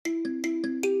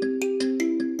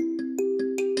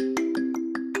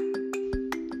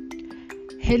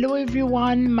Hello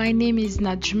everyone, my name is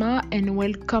Najma and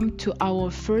welcome to our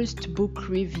first book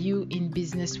review in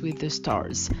Business with the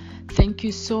Stars. Thank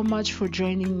you so much for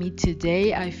joining me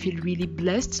today. I feel really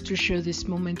blessed to share this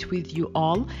moment with you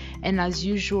all, and as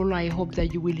usual, I hope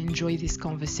that you will enjoy this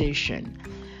conversation.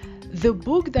 The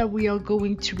book that we are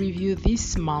going to review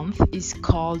this month is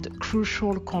called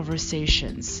Crucial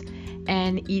Conversations,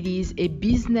 and it is a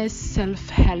business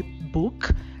self-help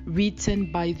book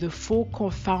written by the four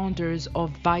co-founders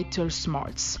of Vital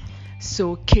Smarts.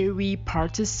 So Kerry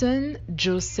Partison,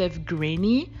 Joseph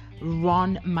Graney,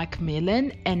 Ron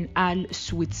McMillan, and Al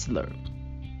Switzler.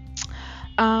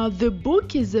 The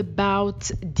book is about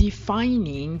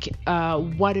defining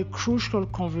what a crucial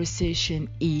conversation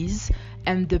is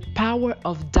and the power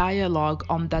of dialogue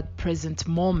on that present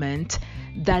moment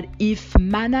that, if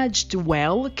managed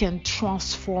well, can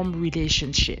transform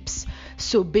relationships.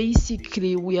 So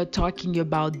basically, we are talking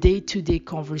about day-to-day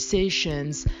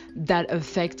conversations that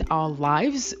affect our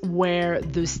lives where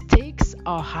the stakes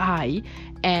are high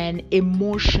and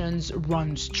emotions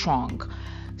run strong.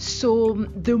 So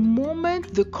the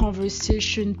moment the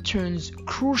conversation turns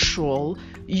crucial,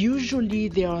 usually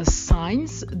there are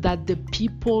signs that the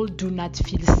people do not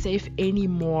feel safe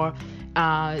anymore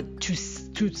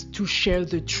to share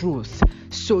the truth.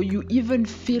 So you even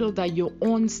feel that your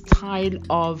own style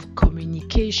of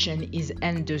communication is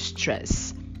under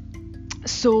stress.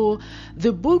 So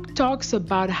the book talks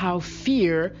about how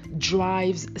fear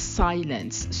drives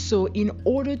silence. So in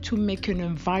order to make an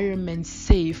environment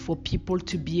safe for people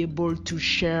to be able to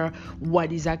share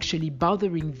what is actually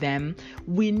bothering them,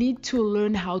 we need to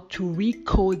learn how to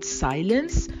recode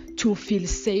silence to feel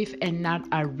safe and not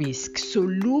at risk. So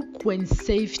look when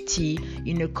safety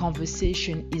in a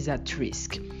conversation is at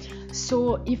risk.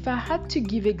 So if I had to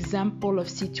give example of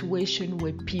situation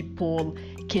where people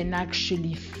can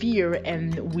actually fear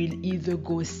and will either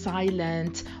go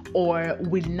silent or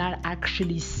will not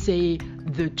actually say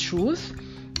the truth,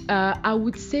 I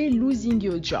would say losing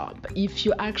your job. If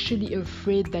you're actually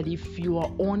afraid that if you are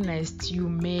honest, you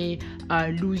may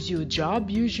lose your job,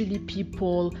 usually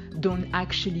people don't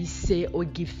actually say or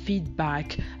give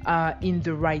feedback in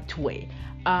the right way.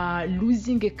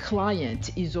 Losing a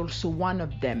client is also one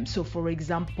of them. So for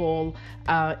example,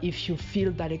 if you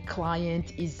feel that a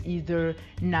client is either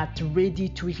not ready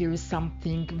to hear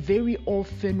something, very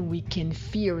often we can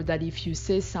fear that if you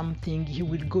say something, he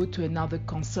will go to another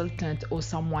consultant or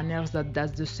someone else that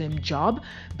does the same job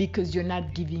because you're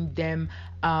not giving them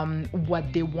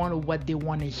what they want or what they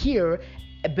want to hear,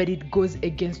 but it goes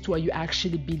against what you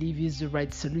actually believe is the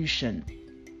right solution.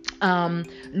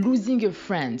 Losing a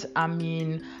friend,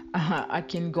 I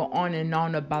can go on and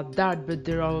on about that, but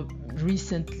there are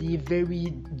recently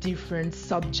very different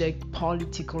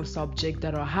political subjects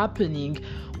that are happening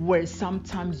where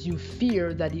sometimes you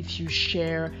fear that if you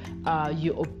share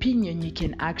your opinion, you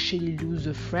can actually lose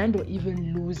a friend or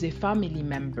even lose a family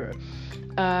member.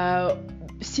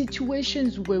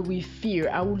 Situations where we fear,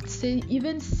 I would say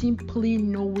even simply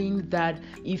knowing that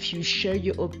if you share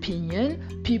your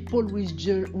opinion, people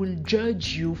will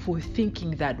judge you for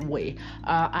thinking that way.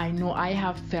 I know I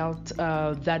have felt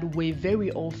that way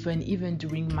very often, even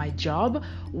during my job,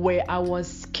 where I was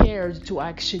scared to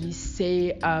actually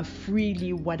say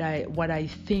freely what I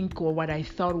think or what I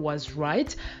thought was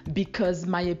right because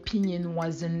my opinion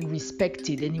wasn't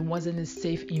respected and it wasn't a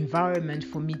safe environment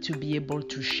for me to be able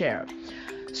to share.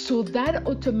 So that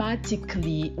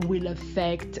automatically will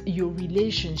affect your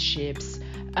relationships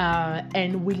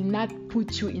and will not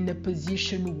put you in a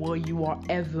position where you are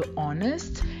ever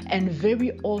honest. And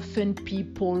very often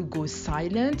people go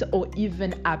silent or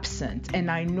even absent.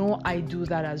 And I know I do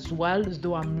that as well,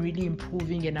 though I'm really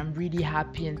improving and I'm really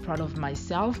happy and proud of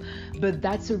myself. But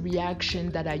that's a reaction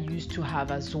that I used to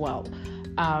have as well.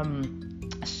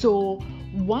 So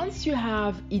once you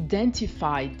have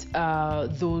identified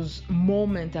those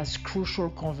moments as crucial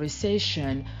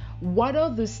conversation, what are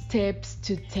the steps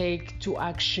to take to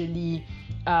actually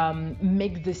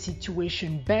make the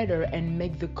situation better and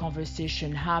make the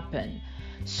conversation happen?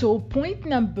 So point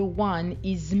number one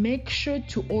is make sure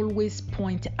to always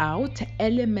point out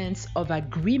elements of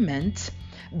agreement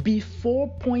before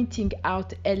pointing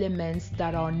out elements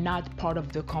that are not part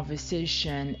of the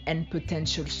conversation and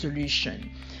potential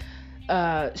solution.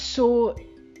 So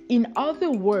in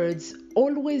other words,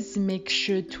 always make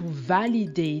sure to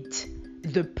validate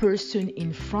the person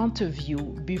in front of you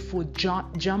before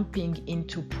jumping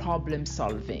into problem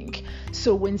solving.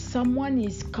 So when someone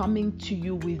is coming to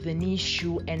you with an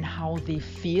issue and how they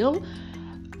feel,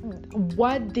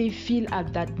 what they feel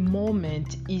at that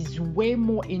moment is way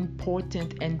more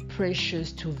important and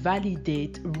precious to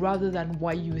validate rather than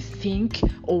what you think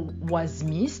or was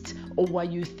missed or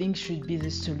what you think should be the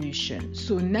solution.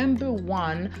 So number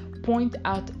one, point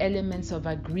out elements of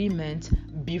agreement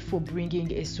before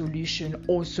bringing a solution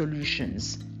or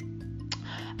solutions.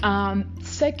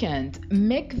 Second,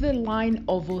 make the line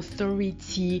of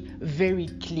authority very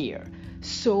clear.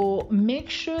 So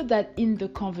make sure that in the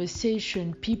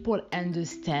conversation, people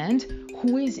understand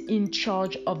who is in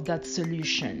charge of that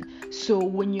solution. So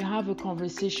when you have a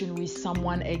conversation with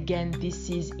someone, again,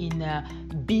 this is in a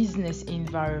business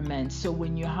environment. So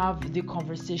when you have the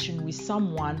conversation with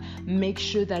someone, make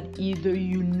sure that either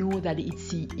you know that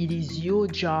it is your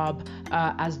job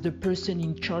as the person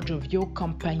in charge of your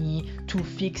company to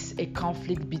fix a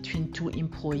conflict between two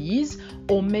employees,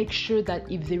 or make sure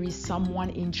that if there is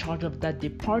someone in charge of that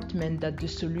department, that the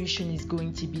solution is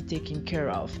going to be taken care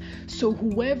of. So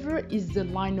whoever is the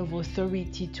line of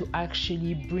authority to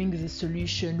actually bring the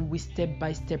solution with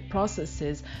step-by-step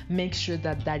processes, make sure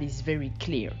that that is very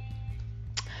clear.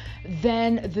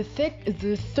 Then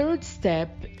the third step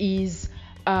is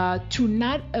to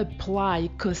not apply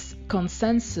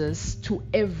consensus to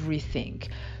everything.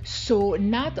 So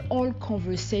not all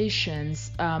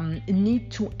conversations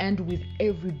need to end with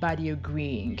everybody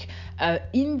agreeing.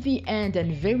 In the end,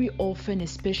 and very often,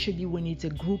 especially when it's a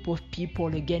group of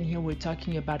people, again, here we're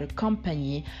talking about a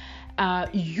company,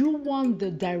 you want the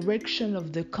direction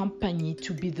of the company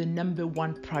to be the number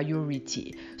one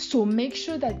priority. So make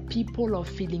sure that people are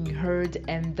feeling heard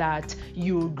and that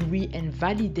you agree and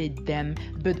validate them,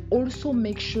 but also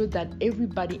make sure that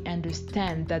everybody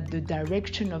understands that the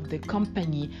direction of the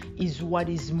company is what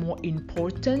is more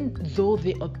important, though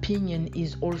the opinion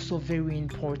is also very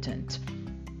important.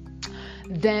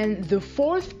 Then the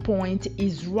fourth point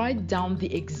is write down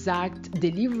the exact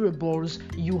deliverables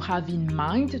you have in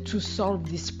mind to solve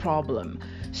this problem.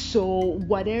 So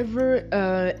whatever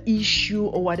issue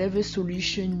or whatever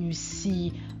solution you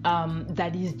see,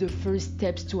 that is the first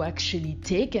steps to actually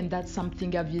take, and that's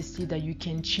something obviously that you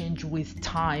can change with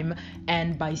time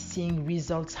and by seeing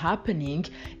results happening,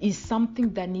 is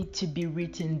something that needs to be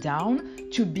written down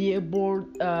to be able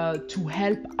to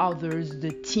help others,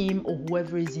 the team or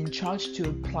whoever is in charge, to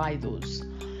apply those.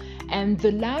 And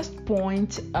the last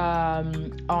point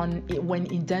on when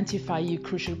identifying a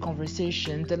crucial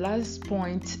conversation, the last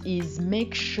point is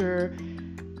make sure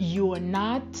you are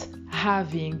not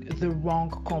having the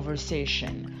wrong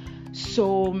conversation.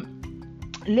 So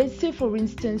let's say, for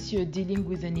instance, you're dealing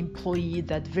with an employee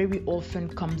that very often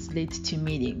comes late to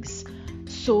meetings.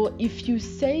 So if you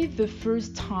say the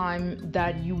first time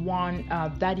that you want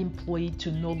that employee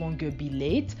to no longer be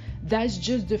late, that's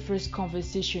just the first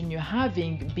conversation you're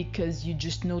having because you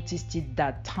just noticed it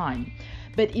that time.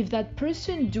 But if that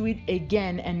person do it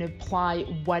again and apply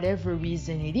whatever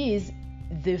reason it is,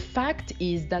 the fact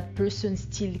is that person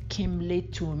still came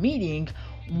late to a meeting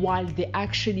while they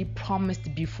actually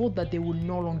promised before that they will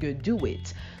no longer do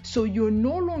it. So you're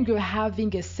no longer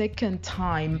having a second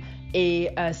time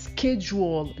a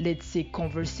schedule, let's say,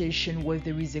 conversation where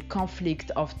there is a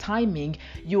conflict of timing.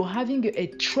 You're having a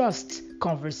trust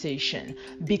conversation,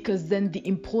 because then the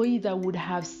employee that would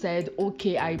have said,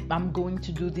 okay, I'm going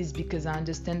to do this because I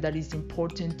understand that it's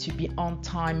important to be on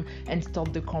time and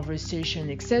start the conversation,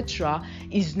 etc.,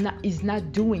 is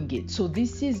not doing it. So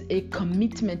this is a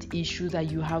commitment issue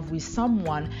that you have with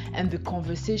someone, and the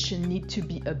conversation needs to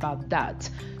be about that.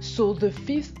 So the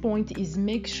fifth point is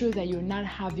make sure that you're not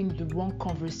having the wrong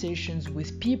conversations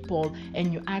with people,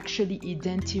 and you actually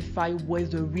identify where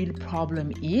the real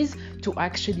problem is to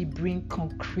actually bring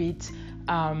concrete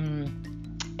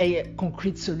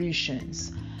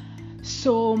solutions.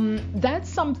 So that's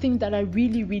something that I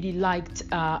really liked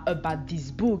about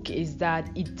this book, is that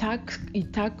it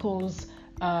tackles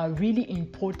really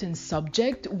important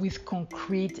subject with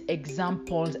concrete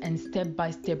examples and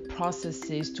step-by-step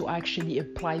processes to actually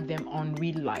apply them on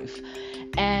real life.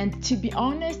 And to be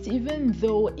honest, even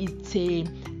though it's a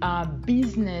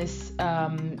business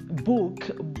book,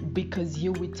 because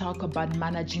here we talk about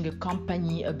managing a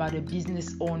company, about a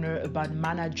business owner, about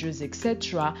managers,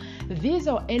 etc., these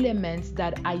are elements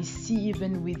that I see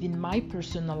even within my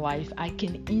personal life I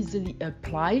can easily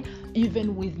apply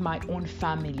even with my own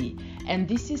family. And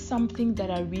this is something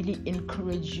that I really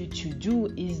encourage you to do,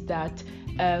 is that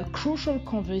crucial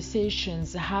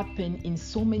conversations happen in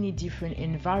so many different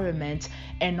environments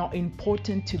and are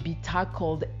important to be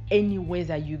tackled anywhere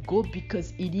that you go,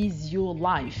 because it is your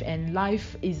life, and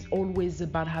life is always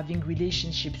about having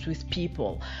relationships with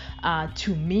people.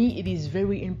 To me, it is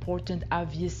very important,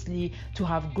 obviously, to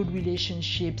have good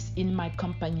relationships in my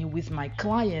company with my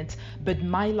clients, but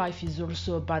my life is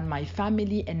also about my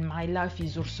family, and my life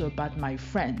is also about my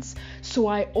friends. So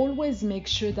I always make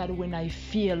sure that when I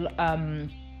feel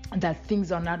that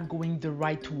things are not going the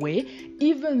right way,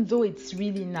 even though it's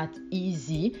really not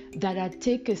easy, that I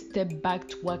take a step back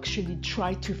to actually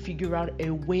try to figure out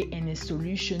a way and a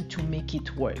solution to make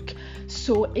it work.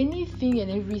 So anything and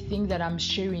everything that I'm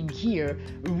sharing here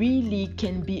really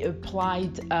can be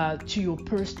applied to your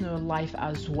personal life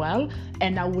as well.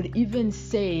 And I would even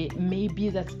say maybe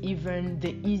that's even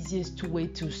the easiest way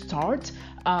to start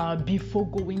before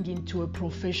going into a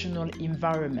professional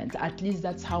environment. At least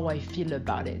that's how I feel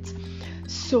about it.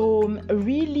 So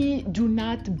really do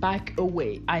not back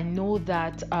away. I know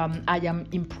that I am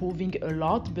improving a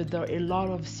lot, but there are a lot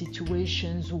of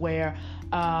situations where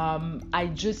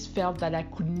I just felt that I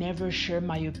could never share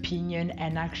my opinion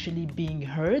and actually being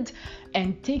heard.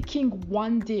 And taking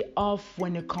one day off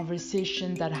when a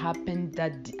conversation that happened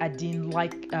that I didn't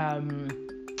like,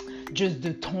 just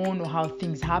the tone or how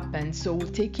things happen. So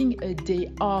taking a day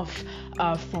off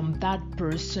from that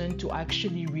person to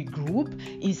actually regroup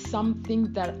is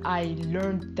something that I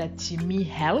learned that to me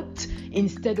helped,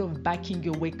 instead of backing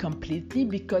away completely,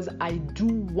 because I do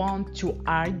want to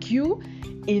argue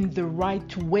in the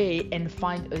right way and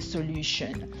find a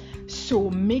solution. So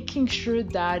making sure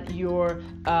that your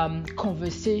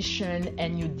conversation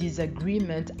and your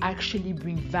disagreement actually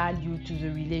bring value to the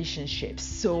relationship.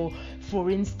 So for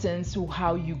instance,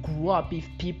 how you grew up, if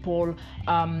people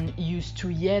used to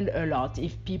yell a lot,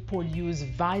 if people use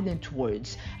violent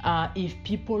words, if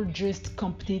people just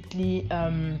completely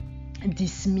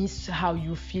dismiss how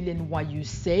you feel and what you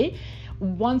say.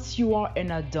 Once you are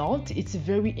an adult, it's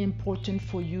very important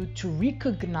for you to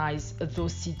recognize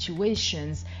those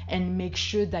situations and make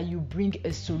sure that you bring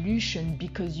a solution,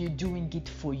 because you're doing it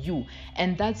for you.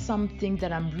 And that's something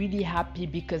that I'm really happy,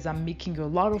 because I'm making a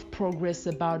lot of progress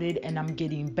about it, and I'm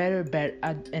getting better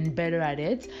at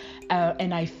it.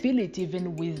 And I feel it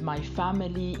even with my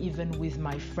family, even with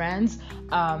my friends.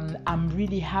 I'm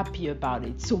really happy about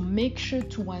it. So make sure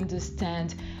to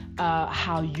understand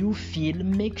how you feel.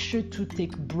 Make sure to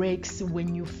take breaks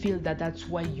when you feel that that's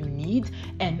what you need,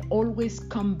 and always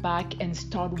come back and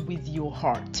start with your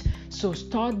heart. So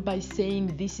start by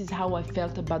saying, this is how I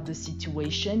felt about the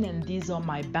situation, and these are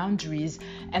my boundaries,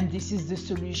 and this is the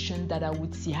solution that I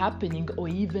would see happening, or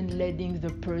even letting the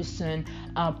person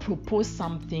propose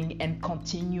something and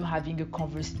continue having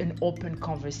an open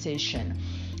conversation.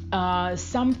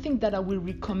 Something that I will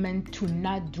recommend to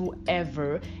not do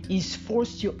ever is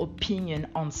force your opinion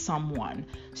on someone.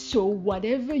 So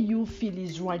whatever you feel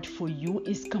is right for you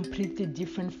is completely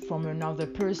different from another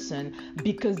person,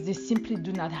 because they simply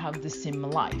do not have the same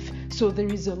life. So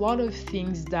there is a lot of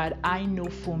things that I know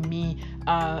for me,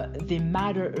 they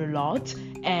matter a lot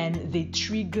and they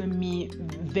trigger me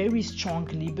very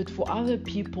strongly, but for other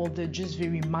people they're just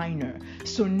very minor.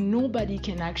 So nobody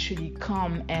can actually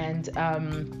come and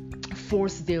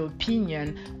force their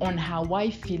opinion on how I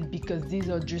feel, because these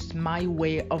are just my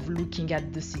way of looking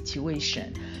at the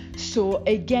situation. So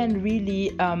again,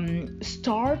 really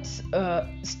start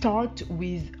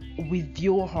with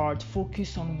your heart.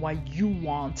 Focus on what you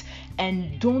want,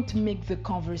 and don't make the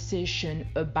conversation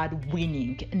about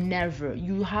winning. Never.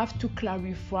 You have to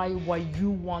clarify what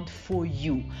you want for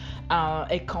you.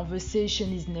 A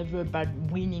conversation is never about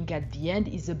winning at the end.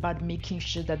 It's about making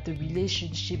sure that the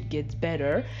relationship gets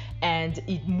better and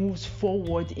it moves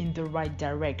forward in the right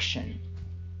direction.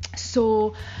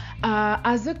 So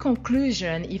as a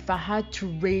conclusion, if I had to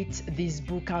rate this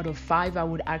book out of 5, I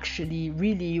would actually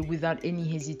really, without any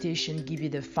hesitation, give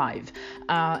it a 5.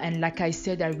 And like I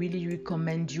said, I really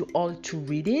recommend you all to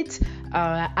read it,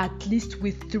 at least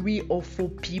with 3 or 4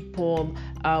 people,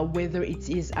 whether it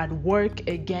is at work,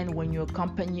 again, when you're a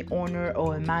company owner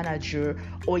or a manager,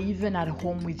 or even at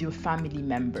home with your family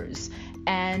members.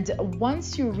 And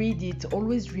once you read it,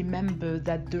 always remember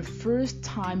that the first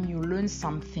time you learn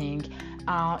something,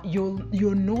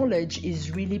 your knowledge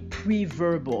is really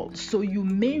pre-verbal. So you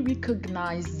may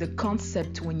recognize the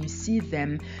concept when you see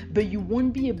them, but you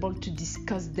won't be able to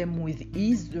discuss them with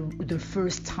ease the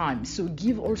first time. So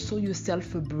give also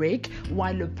yourself a break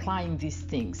while applying these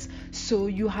things. So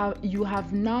you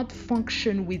have not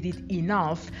functioned with it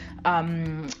enough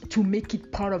to make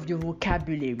it part of your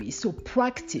vocabulary. So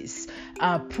practice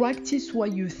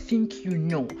what you think you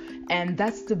know, and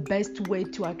that's the best way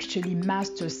to actually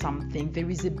master something. knowing. There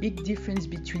is a big difference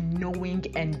between knowing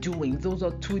and doing. Those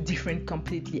are two different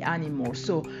completely animals.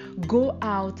 So go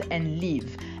out and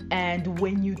live. And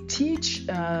when you teach,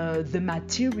 the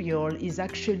material is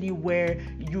actually where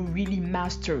you really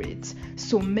master it.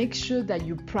 So make sure that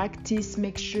you practice,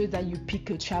 make sure that you pick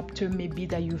a chapter maybe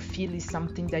that you feel is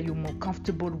something that you're more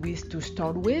comfortable with to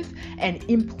start with, and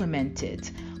implement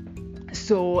it.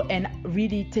 So, and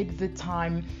really take the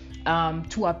time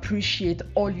to appreciate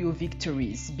all your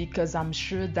victories, because I'm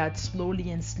sure that slowly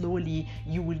and slowly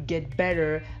you will get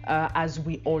better, as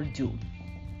we all do.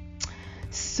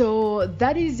 So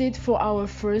that is it for our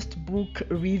first book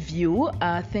review.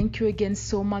 Thank you again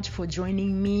so much for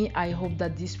joining me. I hope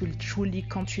that this will truly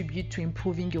contribute to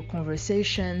improving your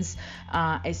conversations,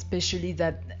 especially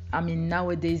that,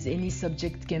 nowadays any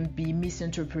subject can be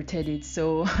misinterpreted.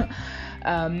 So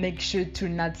make sure to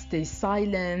not stay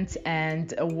silent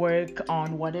and work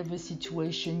on whatever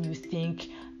situation you think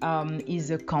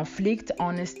is a conflict.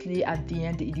 Honestly, at the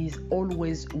end, it is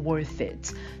always worth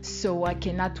it. So I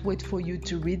cannot wait for you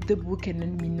to read the book and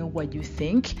let me know what you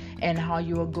think and how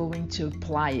you are going to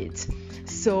apply it.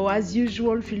 So as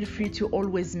usual, feel free to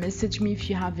always message me if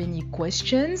you have any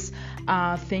questions.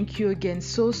 Thank you again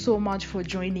so much for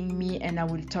joining me, and I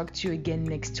will talk to you again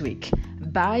next week.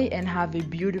 Bye and have a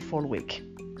beautiful week.